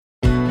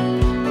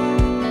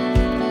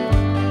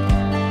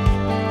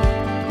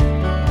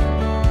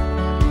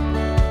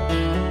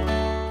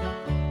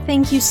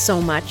Thank you so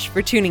much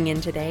for tuning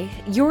in today.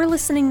 You're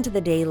listening to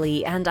The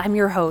Daily, and I'm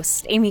your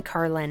host, Amy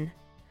Carlin.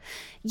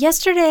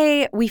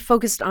 Yesterday, we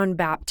focused on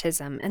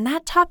baptism, and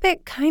that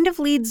topic kind of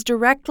leads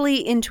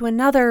directly into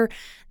another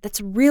that's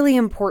really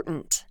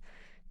important,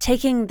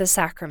 taking the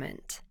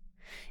sacrament.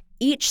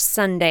 Each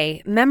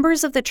Sunday,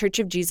 members of the Church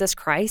of Jesus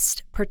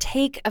Christ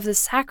partake of the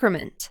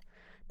sacrament.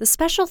 The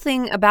special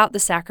thing about the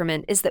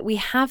sacrament is that we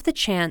have the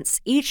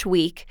chance each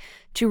week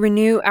to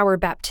renew our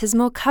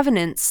baptismal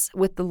covenants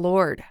with the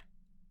Lord.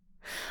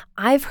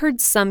 I've heard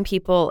some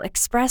people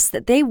express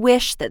that they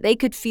wish that they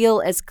could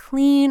feel as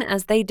clean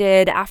as they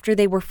did after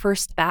they were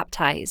first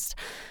baptized.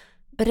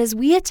 But as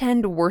we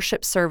attend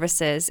worship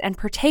services and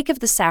partake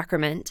of the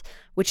sacrament,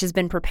 which has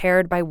been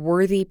prepared by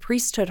worthy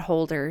priesthood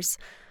holders,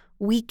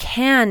 we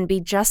can be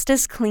just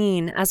as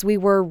clean as we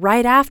were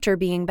right after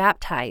being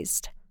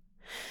baptized.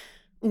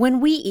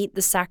 When we eat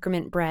the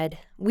sacrament bread,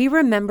 we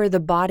remember the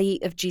body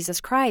of Jesus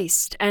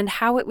Christ and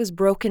how it was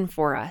broken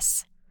for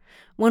us.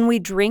 When we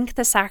drink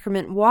the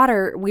sacrament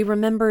water, we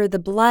remember the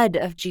blood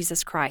of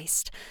Jesus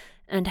Christ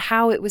and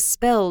how it was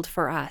spilled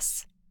for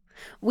us.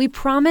 We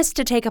promise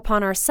to take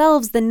upon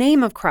ourselves the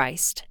name of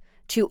Christ,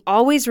 to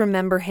always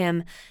remember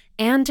him,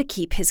 and to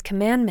keep his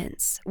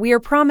commandments. We are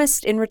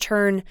promised in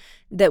return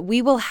that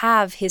we will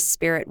have his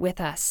Spirit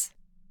with us.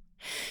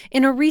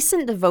 In a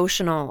recent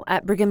devotional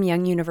at Brigham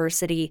Young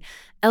University,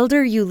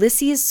 Elder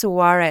Ulysses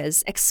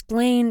Soares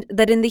explained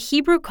that in the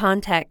Hebrew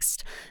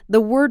context,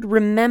 the word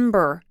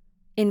remember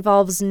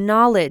involves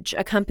knowledge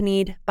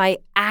accompanied by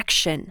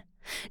action.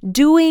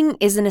 Doing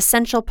is an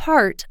essential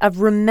part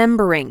of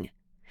remembering.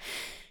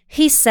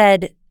 He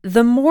said,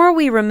 "The more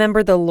we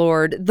remember the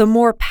Lord, the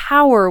more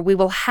power we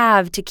will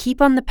have to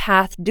keep on the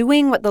path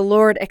doing what the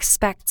Lord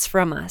expects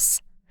from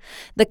us.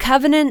 The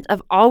covenant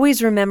of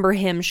always remember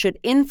him should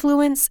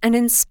influence and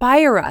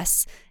inspire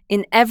us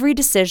in every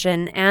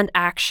decision and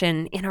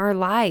action in our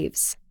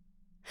lives."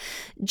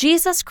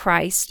 Jesus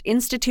Christ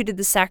instituted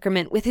the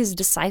sacrament with his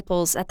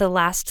disciples at the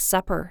Last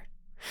Supper.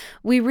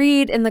 We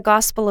read in the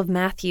Gospel of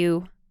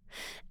Matthew,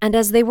 "And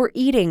as they were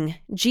eating,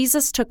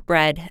 Jesus took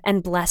bread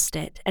and blessed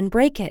it and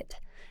brake it,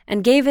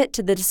 and gave it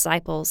to the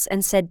disciples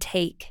and said,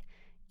 'Take,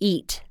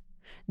 eat,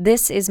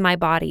 this is my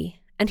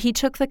body.' And he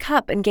took the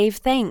cup and gave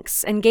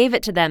thanks and gave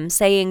it to them,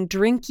 saying,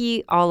 'Drink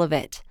ye all of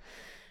it.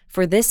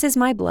 For this is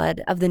my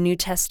blood of the New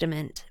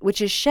Testament,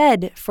 which is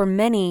shed for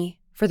many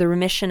for the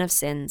remission of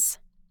sins.'"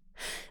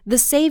 The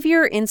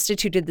Savior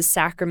instituted the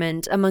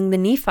sacrament among the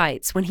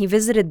Nephites when he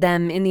visited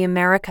them in the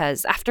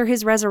Americas after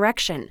his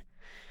resurrection.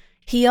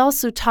 He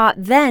also taught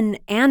then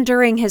and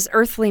during his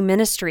earthly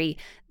ministry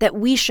that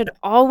we should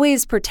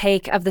always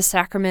partake of the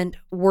sacrament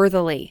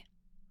worthily.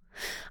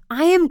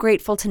 I am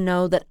grateful to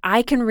know that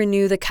I can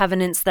renew the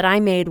covenants that I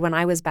made when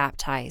I was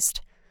baptized.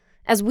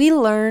 As we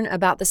learn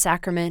about the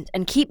sacrament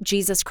and keep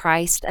Jesus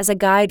Christ as a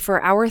guide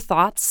for our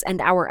thoughts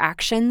and our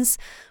actions,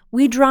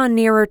 we draw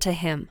nearer to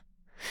him.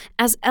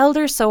 As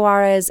Elder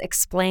Soares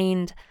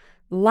explained,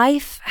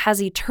 life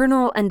has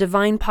eternal and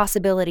divine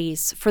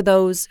possibilities for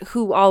those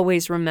who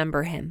always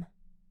remember him.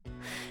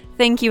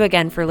 Thank you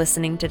again for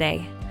listening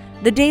today.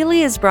 The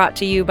Daily is brought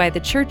to you by the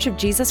Church of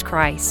Jesus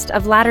Christ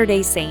of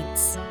Latter-day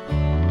Saints.